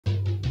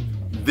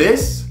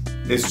This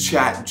is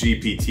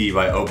ChatGPT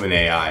by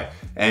Openai,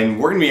 and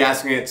we're gonna be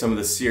asking it some of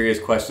the serious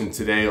questions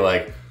today,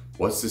 like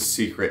what's the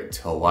secret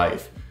to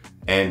life?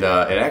 And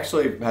it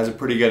actually has a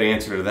pretty good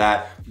answer to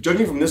that.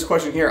 Judging from this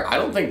question here, I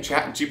don't think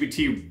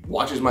ChatGPT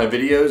watches my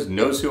videos,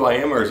 knows who I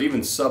am, or is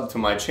even subbed to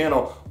my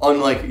channel,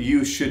 unlike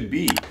you should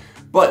be.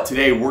 But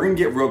today we're gonna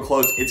get real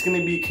close. It's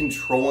gonna be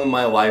controlling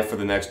my life for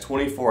the next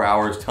 24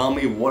 hours, telling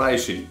me what I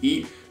should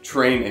eat,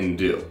 train, and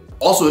do.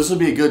 Also, this will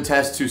be a good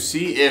test to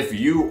see if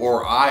you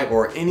or I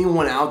or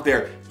anyone out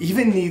there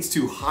even needs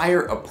to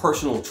hire a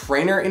personal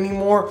trainer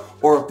anymore,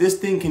 or if this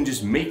thing can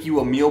just make you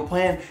a meal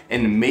plan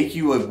and make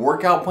you a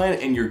workout plan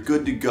and you're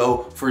good to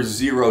go for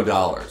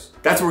 $0.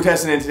 That's what we're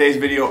testing in today's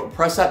video.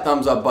 Press that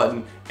thumbs up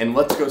button and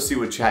let's go see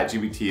what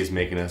ChatGPT is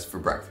making us for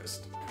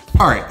breakfast.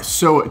 All right,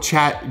 so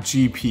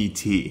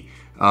ChatGPT.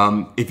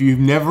 If you've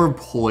never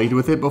played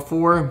with it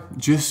before,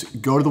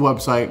 just go to the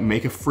website,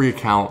 make a free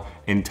account,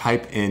 and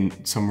type in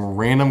some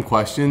random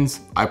questions.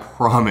 I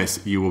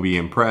promise you will be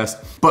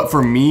impressed. But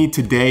for me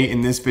today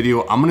in this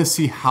video, I'm gonna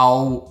see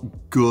how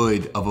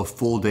good of a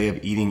full day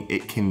of eating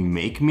it can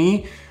make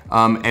me.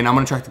 And I'm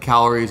gonna track the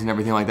calories and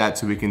everything like that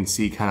so we can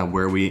see kind of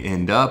where we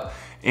end up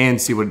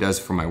and see what it does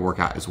for my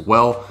workout as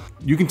well.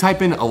 You can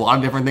type in a lot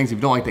of different things. If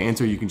you don't like the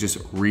answer, you can just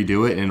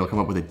redo it and it'll come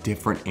up with a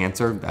different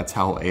answer. That's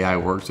how AI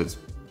works. It's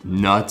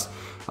nuts.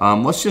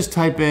 Let's just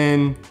type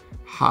in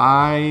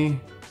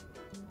high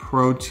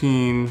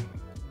protein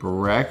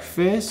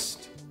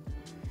breakfast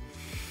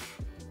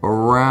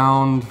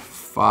around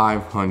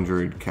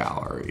 500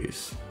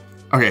 calories.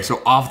 Okay,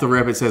 so off the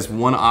rip, it says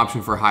one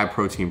option for high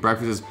protein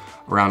breakfast is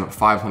around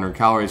 500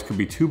 calories. Could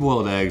be 2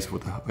 boiled eggs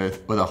with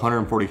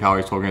 140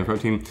 calories, 12 grams of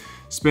protein,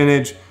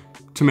 spinach,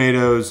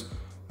 tomatoes.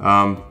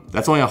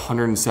 That's only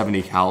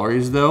 170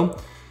 calories though.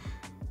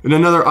 And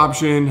another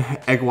option,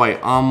 egg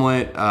white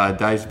omelet,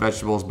 diced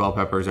vegetables, bell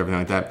peppers, everything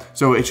like that.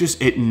 So it's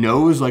just, it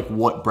knows like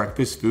what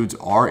breakfast foods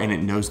are and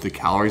it knows the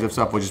calories of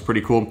stuff, which is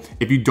pretty cool.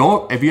 If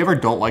you ever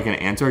don't like an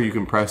answer, you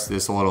can press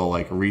this little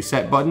like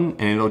reset button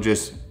and it'll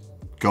just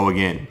go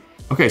again.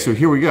 Okay, so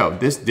here we go.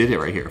 This did it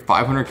right here.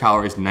 500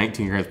 calories,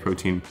 19 grams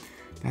protein.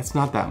 That's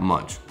not that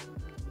much.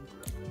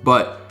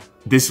 But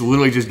this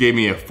literally just gave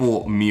me a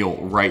full meal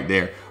right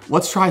there.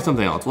 Let's try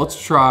something else. Let's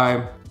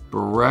try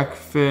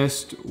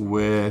breakfast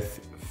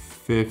with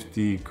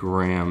 50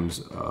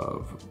 grams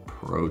of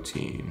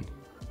protein.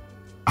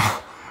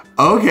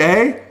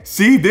 Okay,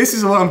 see, this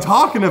is what I'm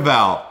talking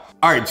about.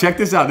 All right, check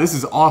this out, this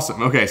is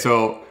awesome. Okay,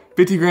 so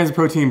 50 grams of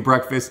protein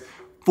breakfast,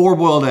 4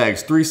 boiled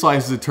eggs, 3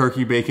 slices of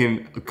turkey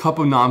bacon, a cup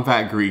of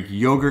non-fat Greek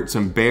yogurt,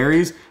 some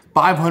berries,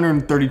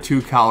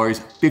 532 calories,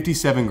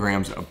 57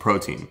 grams of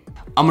protein.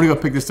 I'm gonna go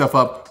pick this stuff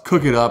up,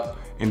 cook it up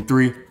in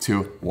 3,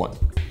 2, 1.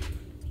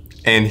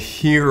 And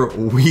here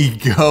we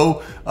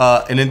go,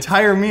 an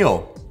entire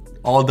meal.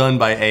 All done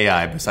by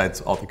AI,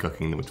 besides all the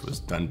cooking, which was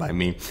done by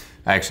me.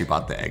 I actually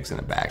bought the eggs in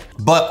a bag.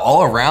 But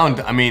all around,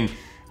 I mean,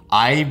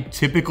 I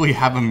typically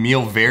have a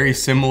meal very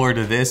similar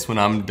to this when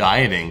I'm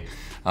dieting.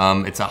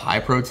 It's a high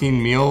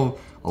protein meal,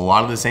 a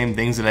lot of the same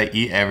things that I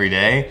eat every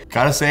day.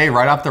 Gotta say,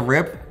 right off the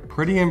rip,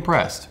 pretty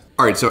impressed.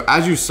 All right, so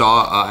as you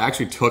saw, I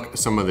actually took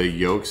some of the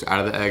yolks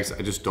out of the eggs.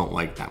 I just don't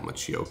like that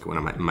much yolk when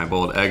I'm eating my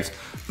boiled eggs.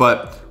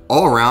 But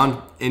all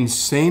around,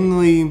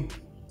 insanely,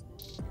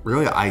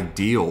 really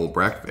ideal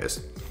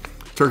breakfast.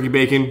 Turkey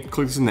bacon,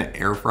 cook this in the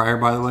air fryer,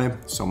 by the way.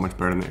 So much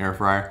better than the air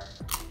fryer.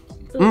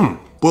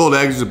 Boiled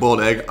eggs is a boiled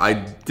egg. I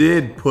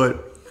did put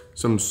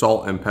some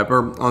salt and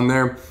pepper on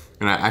there,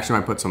 and I actually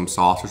might put some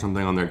sauce or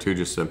something on there too,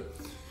 just to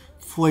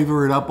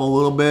flavor it up a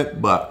little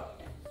bit,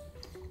 but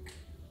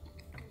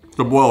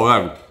the boiled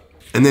egg.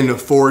 And then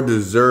for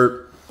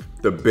dessert,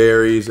 the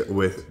berries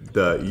with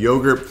the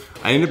yogurt.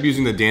 I ended up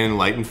using the Dan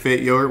Light &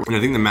 Fit yogurt, and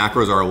I think the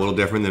macros are a little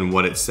different than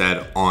what it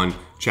said on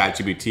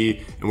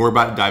ChatGPT, and we're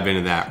about to dive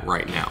into that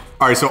right now.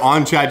 All right, so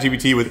on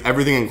ChatGPT, with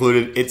everything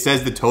included, it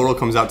says the total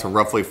comes out to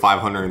roughly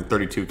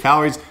 532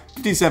 calories,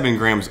 57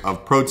 grams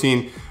of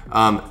protein.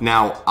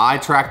 Now, I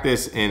track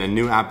this in a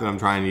new app that I'm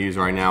trying to use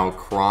right now,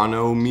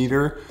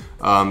 Chronometer,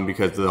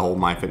 because of the whole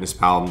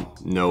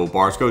MyFitnessPal no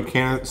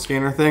barcode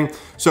scanner thing.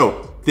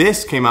 So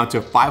this came out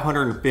to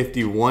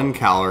 551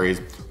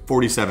 calories,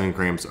 47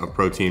 grams of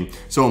protein.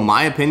 So in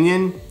my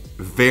opinion,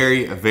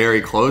 very, very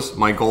close.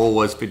 My goal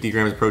was 50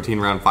 grams of protein,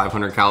 around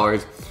 500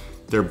 calories.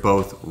 They're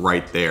both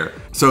right there.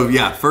 So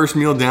yeah, first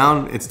meal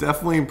down, it's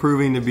definitely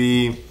proving to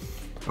be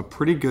a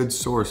pretty good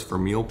source for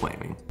meal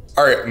planning.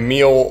 All right,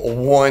 meal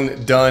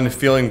 1 done,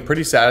 feeling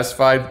pretty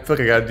satisfied. I feel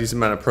like I got a decent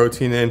amount of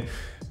protein in.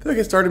 I feel like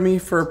it started me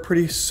for a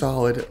pretty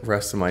solid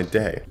rest of my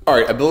day. All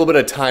right, a little bit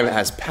of time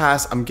has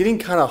passed. I'm getting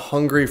kind of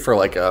hungry for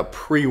like a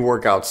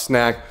pre-workout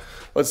snack.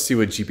 Let's see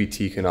what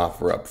GPT can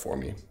offer up for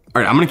me.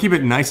 All right, I'm gonna keep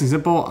it nice and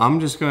simple. I'm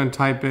just gonna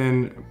type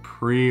in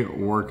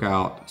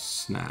pre-workout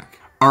snack.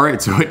 All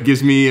right, so it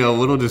gives me a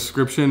little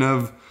description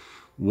of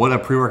what a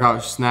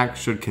pre-workout snack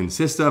should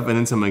consist of and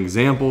then some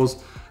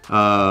examples.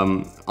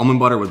 Almond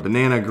butter with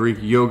banana, Greek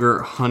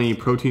yogurt, honey,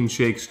 protein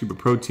shake, scoop of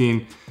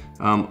protein.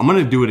 I'm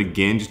gonna do it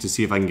again just to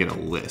see if I can get a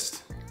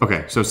list.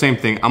 Okay, so same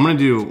thing. I'm gonna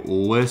do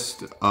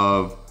list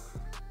of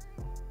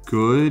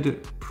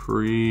good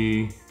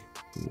pre-workout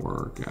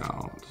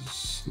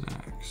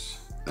snacks.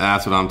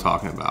 That's what I'm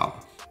talking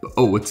about.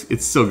 Oh,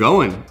 it's still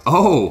going.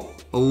 Oh,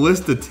 a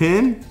list of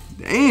 10?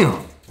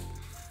 Damn.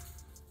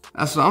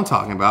 That's what I'm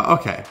talking about.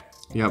 Okay.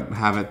 Yep,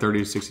 have it 30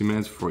 to 60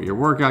 minutes before your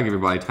workout. Give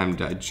your body time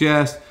to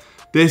digest.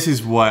 This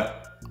is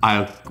what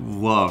I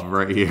love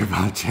right here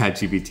about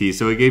ChatGPT.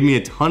 So it gave me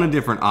a ton of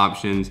different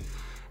options.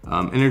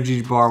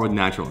 Energy bar with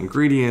natural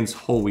ingredients,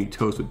 whole wheat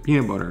toast with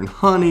peanut butter and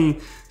honey,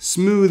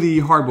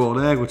 smoothie,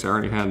 hard-boiled egg, which I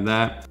already had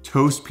that.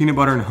 Toast, peanut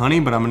butter, and honey,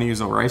 but I'm gonna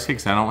use a rice cake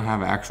because I don't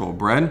have actual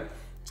bread.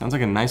 Sounds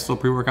like a nice little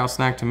pre-workout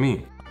snack to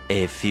me.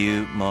 A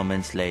few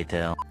moments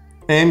later.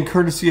 And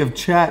courtesy of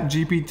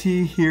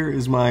ChatGPT, here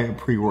is my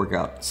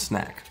pre-workout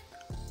snack.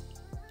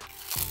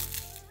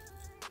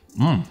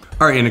 All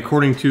right, and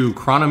according to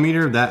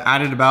Chronometer, that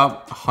added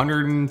about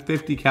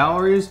 150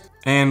 calories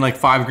and like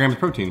 5 grams of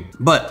protein.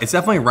 But it's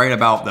definitely right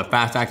about the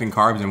fast-acting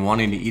carbs and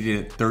wanting to eat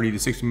it at 30 to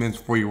 60 minutes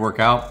before you work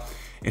out.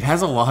 It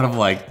has a lot of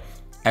like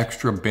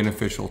extra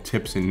beneficial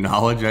tips and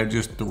knowledge that it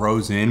just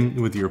throws in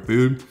with your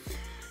food.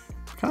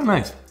 Kind of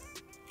nice.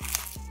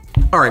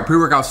 All right,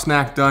 pre-workout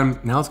snack done.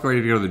 Now let's go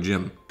ready to go to the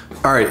gym.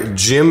 All right,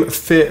 gym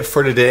fit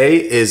for today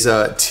is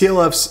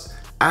TLF's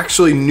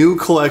actually new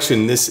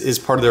collection. This is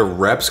part of their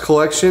reps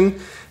collection.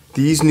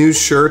 These new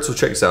shirts, so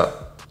check this out.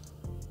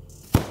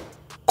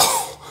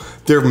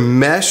 They're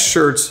mesh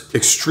shirts,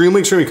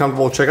 extremely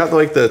comfortable. Check out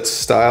the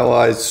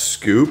stylized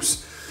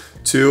scoops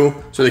too.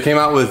 So they came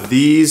out with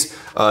these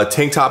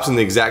tank tops in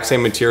the exact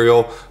same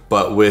material,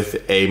 but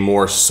with a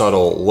more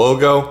subtle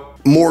logo.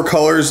 More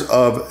colors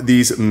of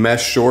these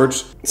mesh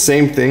shorts.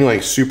 Same thing,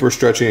 like super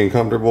stretchy and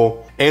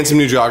comfortable. And some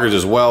new joggers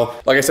as well.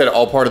 Like I said,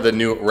 all part of the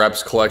new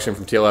reps collection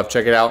from TLF.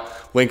 Check it out.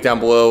 Link down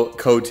below,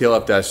 code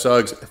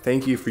TLF-Suggs.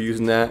 Thank you for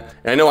using that.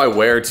 And I know I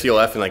wear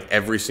TLF in like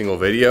every single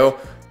video,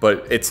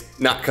 but it's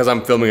not because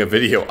I'm filming a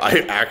video. I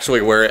actually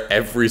wear it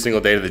every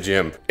single day to the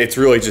gym. It's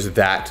really just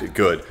that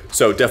good.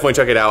 So definitely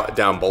check it out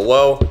down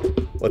below.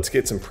 Let's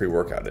get some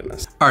pre-workout in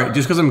this. All right,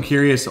 just because I'm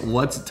curious,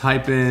 let's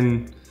type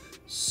in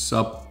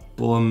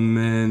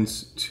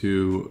supplements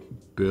to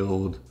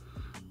build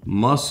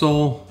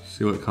muscle.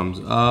 See what comes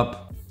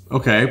up.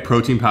 Okay,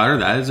 protein powder,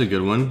 that is a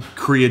good one.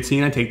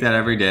 Creatine, I take that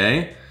every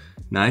day.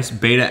 Nice.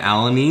 Beta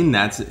alanine,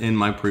 that's in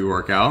my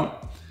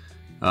pre-workout.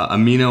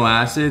 Amino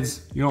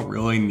acids, you don't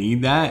really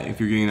need that if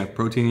you're getting enough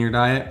protein in your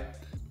diet.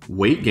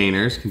 Weight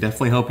gainers can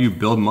definitely help you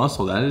build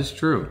muscle, that is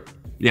true.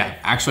 Yeah,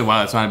 actually, wow,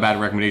 that's not a bad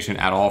recommendation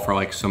at all for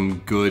like some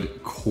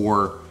good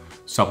core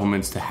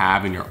supplements to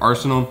have in your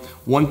arsenal.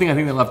 One thing I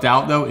think they left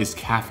out though is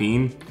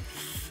caffeine.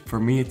 For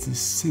me, it's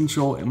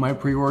essential in my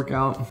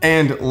pre-workout.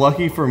 And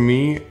lucky for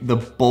me, the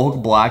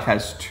Bulk Black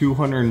has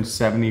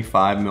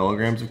 275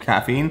 milligrams of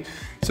caffeine.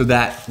 So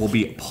that will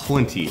be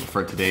plenty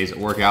for today's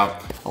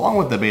workout, along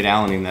with the beta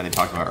alanine that I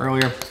talked about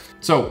earlier.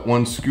 So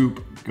 1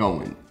 scoop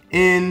going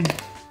in.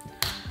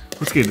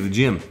 Let's get to the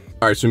gym.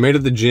 All right, so we made it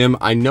to the gym.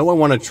 I know I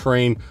wanna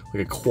train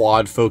like a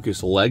quad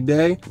focused leg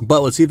day,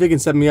 but let's see if they can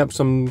set me up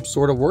some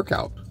sort of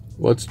workout.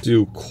 Let's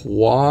do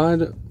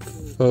quad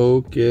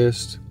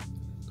focused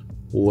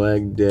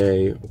leg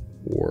day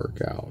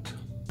workout.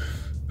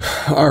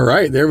 All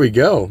right, there we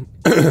go.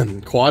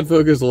 Quad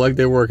focused leg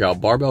day workout.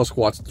 Barbell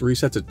squats, 3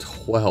 sets of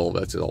 12.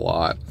 That's a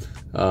lot.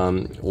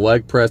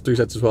 Leg press, 3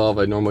 sets of 12.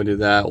 I normally do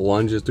that.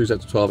 Lunges, 3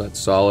 sets of 12. That's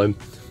solid.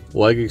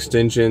 Leg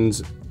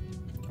extensions.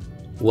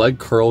 Leg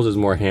curls is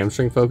more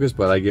hamstring focused,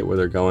 but I get where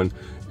they're going.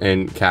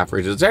 And calf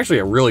raises. It's actually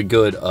a really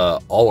good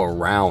all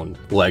around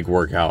leg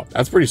workout.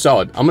 That's pretty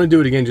solid. I'm gonna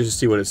do it again just to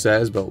see what it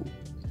says, but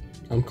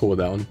I'm cool with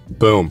that one.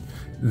 Boom.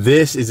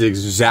 This is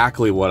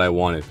exactly what I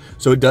wanted.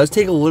 So it does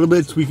take a little bit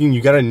of tweaking.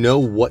 You gotta know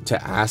what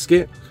to ask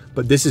it,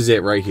 but this is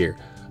it right here.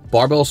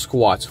 Barbell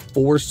squats,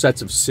 4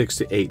 sets of 6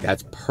 to 8,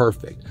 that's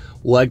perfect.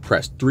 Leg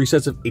press, 3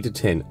 sets of 8 to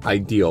 10,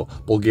 ideal.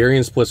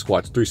 Bulgarian split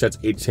squats, 3 sets,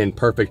 8 to 10,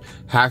 perfect.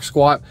 Hack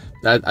squat,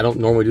 that I don't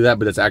normally do that,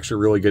 but that's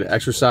actually really good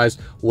exercise.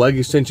 Leg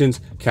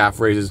extensions, calf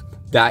raises,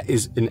 that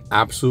is an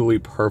absolutely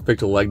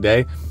perfect leg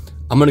day.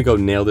 I'm gonna go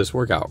nail this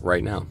workout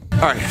right now. All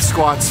right,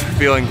 squats,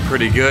 feeling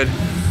pretty good.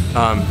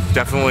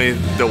 Definitely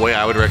the way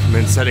I would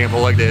recommend setting up a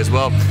leg day as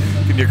well.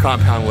 Getting your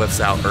compound lifts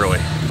out early.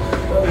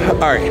 All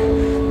right,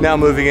 now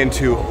moving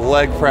into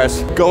leg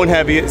press. Going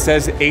heavy, it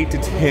says 8 to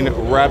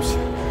 10 reps,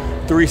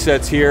 3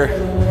 sets here.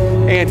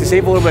 And to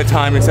save a little bit of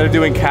time, instead of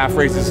doing calf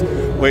raises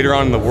later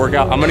on in the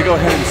workout, I'm gonna go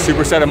ahead and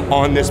superset them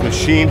on this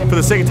machine. For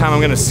the sake of time,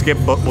 I'm gonna skip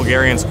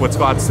Bulgarian split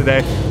squats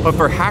today. But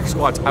for hack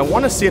squats, I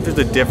wanna see if there's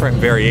a different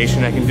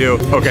variation I can do.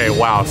 Okay,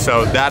 wow,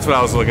 so that's what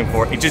I was looking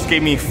for. It just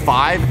gave me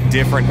 5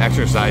 different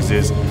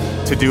exercises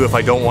to do if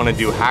I don't wanna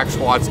do hack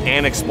squats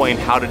and explain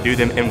how to do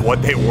them and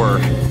what they were.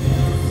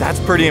 That's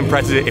pretty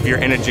impressive. If you're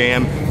in a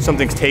jam,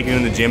 something's taken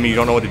in the gym and you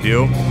don't know what to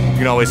do, you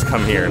can always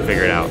come here and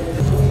figure it out.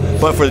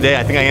 But for the day,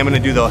 I think I am gonna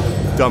do the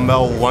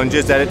dumbbell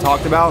lunges that it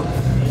talked about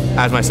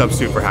as my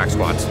substitute for hack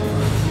squats.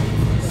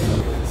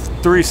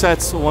 3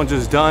 sets,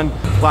 lunges done.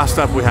 Last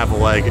up, we have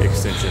leg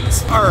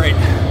extensions. All right,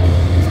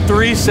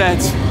 3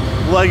 sets,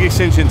 leg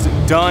extensions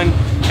done,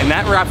 and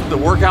that wraps up the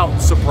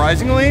workout,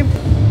 surprisingly.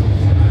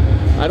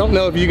 I don't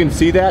know if you can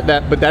see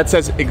that, but that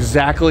says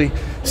exactly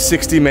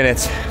 60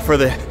 minutes for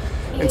the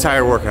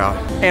entire workout.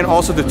 And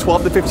also the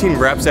 12 to 15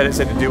 reps that it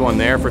said to do on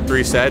there for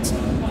 3 sets,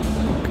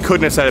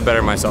 couldn't have said it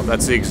better myself.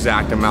 That's the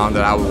exact amount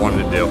that I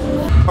wanted to do.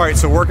 All right,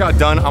 so workout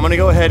done. I'm gonna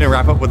go ahead and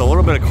wrap up with a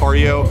little bit of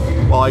cardio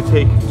while I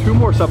take 2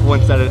 more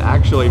supplements that it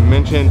actually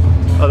mentioned.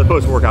 The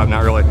post-workout,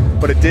 not really,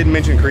 but it did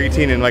mention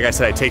creatine, and like I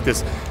said, I take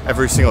this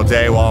every single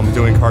day while I'm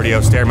doing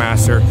cardio,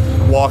 Stairmaster,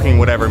 walking,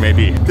 whatever it may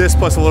be. This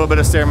plus a little bit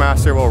of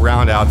Stairmaster will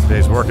round out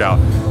today's workout.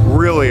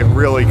 Really,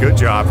 really good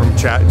job from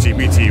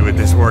ChatGPT with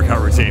this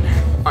workout routine.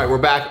 All right, we're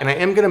back, and I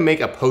am gonna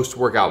make a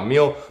post-workout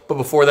meal, but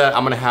before that,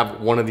 I'm gonna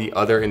have one of the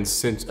other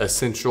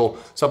essential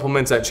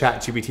supplements that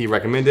ChatGPT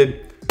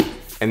recommended,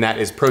 and that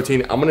is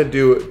protein. I'm gonna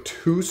do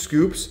 2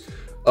 scoops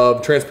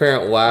of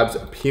Transparent Labs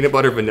peanut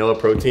butter vanilla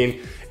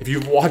protein. If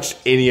you've watched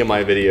any of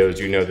my videos,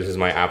 you know this is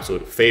my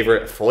absolute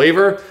favorite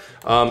flavor.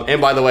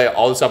 And by the way,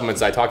 all the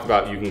supplements I talked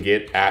about, you can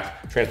get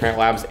at Transparent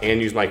Labs and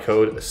use my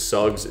code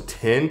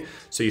SUGGS10,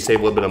 so you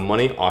save a little bit of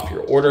money off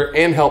your order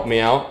and help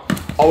me out.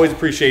 Always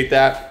appreciate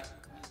that.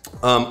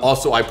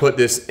 Also, I put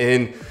this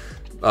in,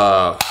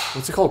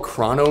 what's it called,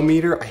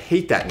 chronometer? I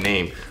hate that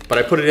name, but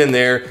I put it in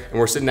there and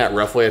we're sitting at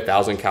roughly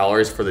 1,000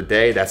 calories for the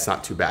day. That's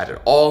not too bad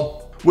at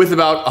all, with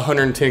about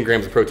 110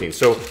 grams of protein.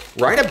 So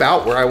right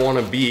about where I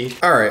wanna be.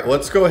 All right,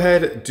 let's go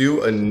ahead,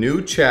 do a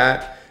new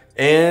chat,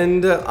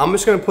 and I'm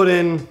just gonna put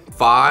in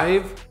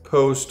 5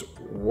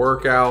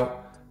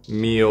 post-workout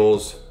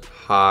meals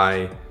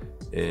high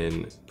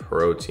in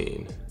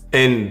protein.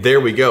 And there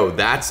we go.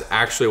 That's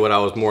actually what I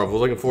was more of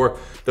looking for.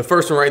 The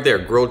first one right there,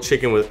 grilled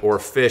chicken or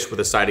fish with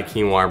a side of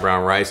quinoa or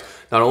brown rice.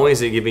 Not only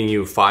is it giving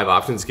you 5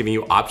 options, it's giving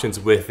you options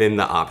within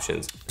the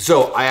options.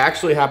 So I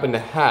actually happen to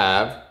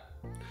have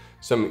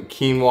some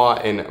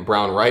quinoa and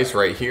brown rice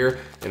right here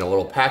in a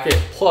little packet.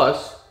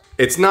 Plus,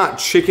 it's not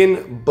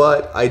chicken,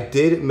 but I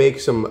did make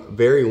some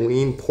very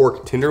lean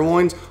pork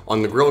tenderloins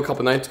on the grill a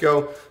couple nights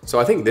ago. So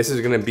I think this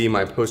is gonna be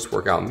my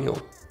post-workout meal.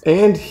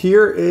 And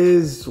here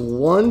is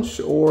lunch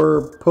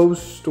or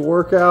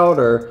post-workout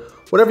or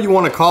whatever you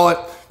wanna call it.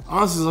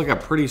 Honestly, it's like a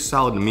pretty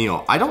solid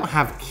meal. I don't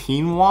have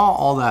quinoa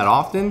all that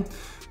often,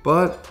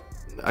 but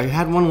I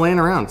had one laying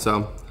around,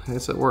 so I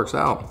guess it works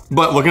out.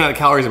 But looking at the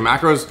calories and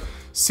macros,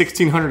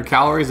 1,600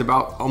 calories,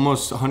 about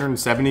almost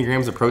 170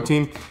 grams of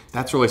protein.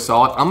 That's really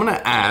solid. I'm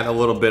gonna add a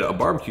little bit of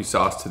barbecue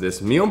sauce to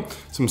this meal.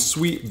 Some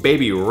Sweet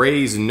Baby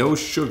Ray's, no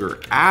sugar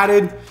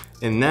added.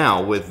 And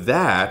now with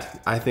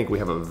that, I think we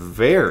have a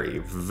very,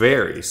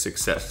 very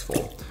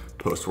successful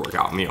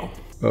post-workout meal.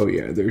 Oh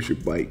yeah, there's your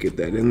bite, get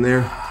that in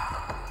there.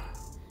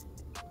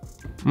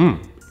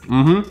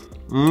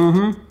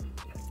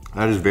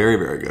 That is very,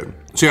 very good.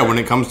 So yeah, when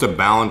it comes to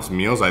balanced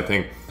meals, I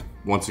think,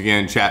 once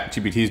again,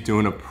 ChatGPT is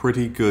doing a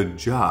pretty good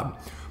job,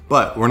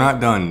 but we're not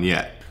done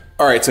yet.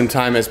 All right, some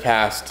time has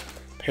passed.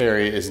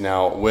 Perry is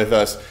now with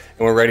us,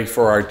 and we're ready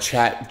for our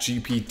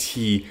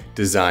ChatGPT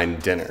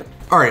designed dinner.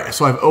 All right,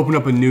 so I've opened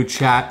up a new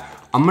chat.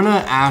 I'm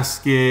gonna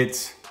ask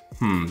it,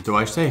 do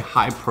I say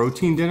high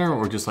protein dinner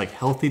or just like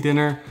healthy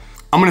dinner?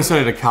 I'm gonna set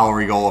it a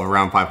calorie goal of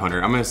around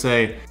 500. I'm gonna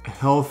say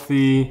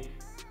healthy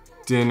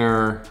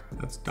dinner,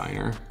 that's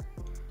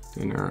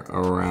dinner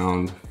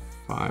around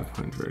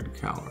 500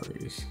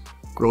 calories.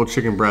 Grilled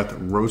chicken breast,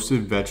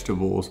 roasted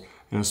vegetables,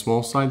 and a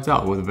small side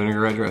salad with a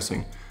vinaigrette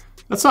dressing.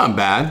 That's not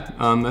bad.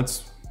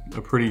 That's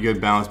a pretty good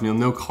balanced meal.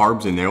 No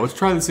carbs in there. Let's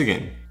try this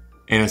again.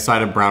 And a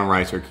side of brown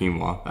rice or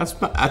quinoa.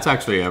 That's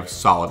actually a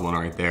solid one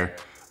right there.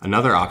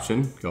 Another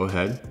option, go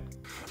ahead.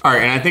 All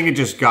right, and I think it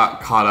just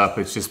got caught up.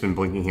 It's just been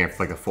blinking here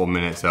for like a full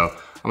minute, so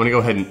I'm gonna go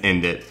ahead and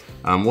end it.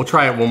 We'll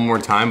try it one more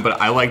time, but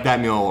I like that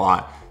meal a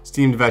lot.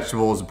 Steamed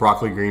vegetables,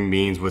 broccoli, green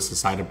beans with a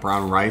side of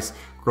brown rice.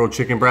 Grilled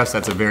chicken breast,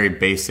 that's a very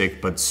basic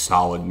but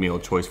solid meal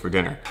choice for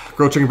dinner.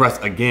 Grilled chicken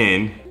breast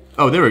again.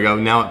 Oh, there we go,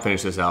 now it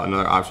finished this out.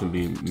 Another option would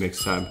be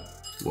mixed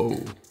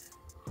whoa.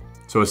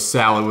 So a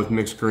salad with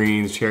mixed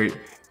greens, cherry.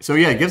 So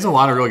yeah, it gives a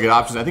lot of really good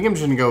options. I think I'm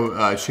just gonna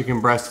go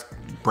chicken breast,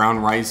 brown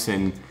rice,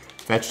 and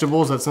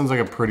vegetables. That sounds like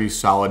a pretty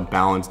solid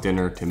balanced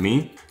dinner to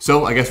me.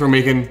 So I guess we're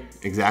making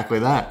exactly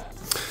that.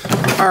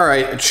 All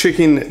right,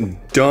 chicken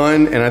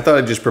done, and I thought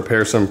I'd just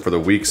prepare some for the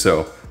week,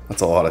 so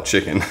that's a lot of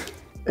chicken.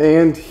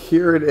 And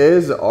here it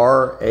is,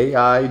 our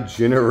AI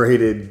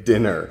generated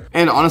dinner.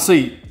 And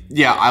honestly,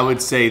 yeah, I would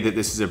say that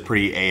this is a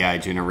pretty AI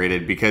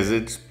generated because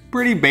it's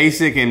pretty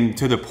basic and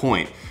to the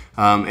point.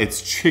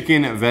 It's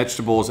chicken,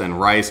 vegetables,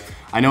 and rice.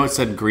 I know it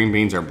said green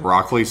beans or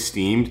broccoli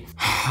steamed.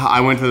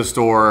 I went to the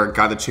store,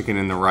 got the chicken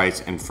and the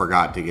rice, and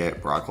forgot to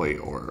get broccoli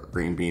or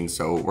green beans.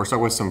 So we're stuck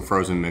with some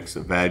frozen mix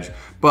of veg.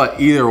 But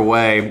either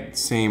way,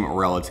 same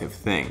relative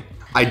thing.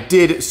 I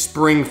did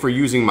spring for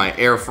using my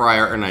air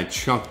fryer, and I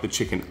chunked the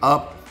chicken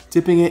up,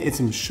 dipping it in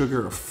some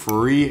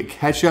sugar-free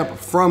ketchup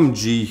from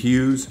G.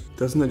 Hughes.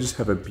 Doesn't that just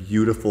have a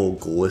beautiful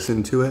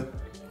glisten to it?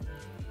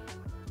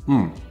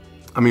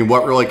 I mean,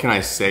 what really can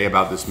I say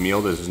about this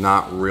meal? There's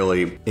not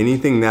really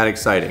anything that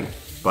exciting,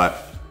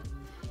 but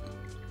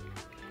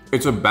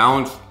it's a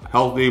balanced,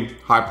 healthy,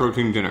 high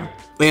protein dinner.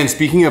 And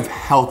speaking of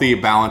healthy,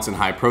 balanced, and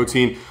high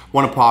protein,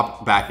 want to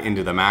pop back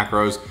into the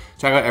macros,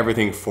 check out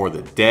everything for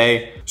the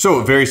day.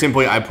 So very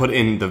simply, I put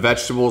in the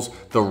vegetables,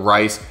 the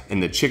rice,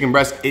 and the chicken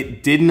breast.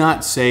 It did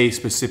not say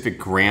specific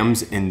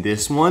grams in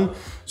this one,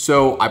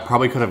 so I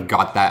probably could have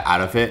got that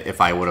out of it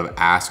if I would have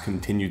asked,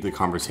 continued the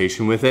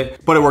conversation with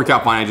it, but it worked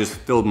out fine. I just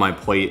filled my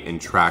plate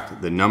and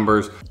tracked the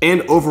numbers.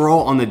 And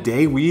overall on the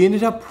day, we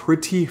ended up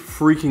pretty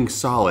freaking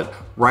solid,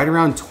 right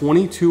around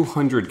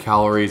 2,200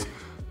 calories,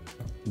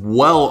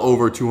 well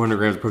over 200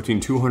 grams of protein,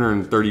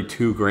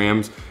 232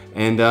 grams,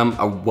 and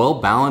a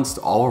well-balanced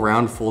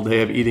all-around full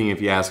day of eating,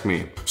 if you ask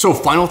me. So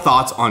final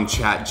thoughts on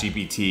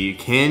ChatGPT.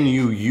 Can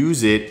you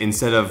use it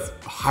instead of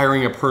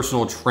hiring a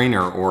personal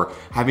trainer or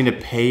having to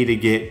pay to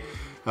get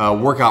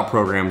workout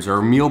programs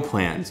or meal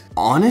plans?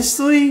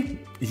 Honestly,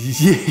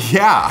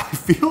 yeah, I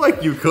feel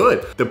like you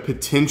could. The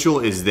potential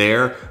is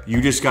there.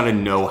 You just gotta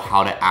know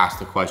how to ask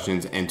the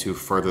questions and to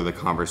further the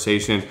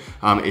conversation.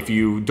 If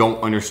you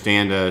don't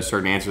understand a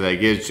certain answer that it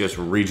gives, just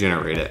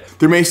regenerate it.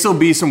 There may still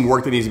be some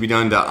work that needs to be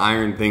done to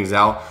iron things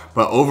out,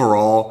 but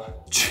overall,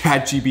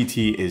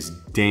 ChatGPT is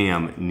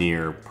damn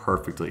near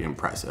perfectly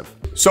impressive.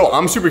 So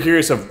I'm super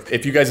curious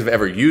if you guys have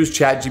ever used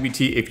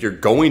ChatGPT, if you're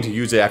going to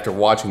use it after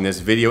watching this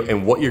video,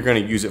 and what you're gonna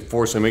use it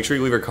for. So make sure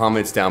you leave your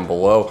comments down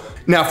below.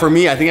 Now for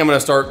me, I think I'm gonna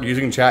start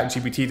using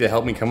ChatGPT to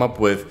help me come up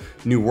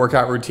with new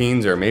workout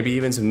routines or maybe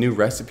even some new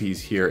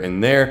recipes here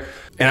and there.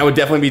 And I would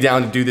definitely be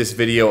down to do this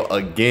video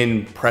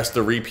again. Press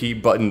the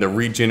repeat button, the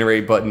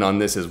regenerate button on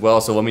this as well.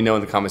 So let me know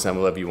in the comments down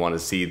below if you want to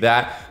see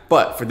that.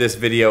 But for this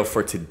video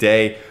for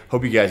today,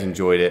 hope you guys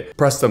enjoyed it.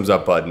 Press the thumbs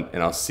up button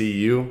and I'll see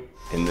you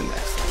in the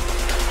next one.